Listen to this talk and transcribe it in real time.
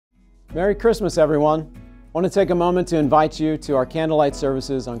Merry Christmas, everyone. I want to take a moment to invite you to our candlelight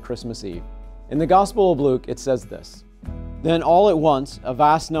services on Christmas Eve. In the Gospel of Luke, it says this: "Then all at once a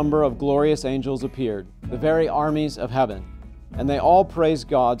vast number of glorious angels appeared, the very armies of heaven, and they all praised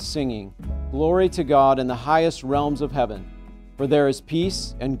God, singing, 'Glory to God in the highest realms of heaven, for there is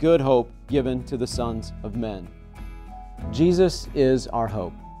peace and good hope given to the sons of men.'" Jesus is our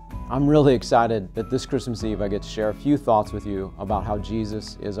hope. I'm really excited that this Christmas Eve I get to share a few thoughts with you about how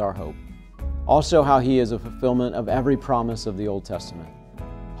Jesus is our hope. Also, how He is a fulfillment of every promise of the Old Testament.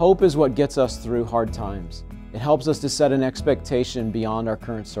 Hope is what gets us through hard times. It helps us to set an expectation beyond our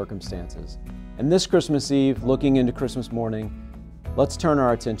current circumstances. And this Christmas Eve, looking into Christmas morning, let's turn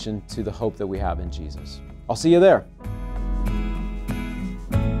our attention to the hope that we have in Jesus. I'll see you there.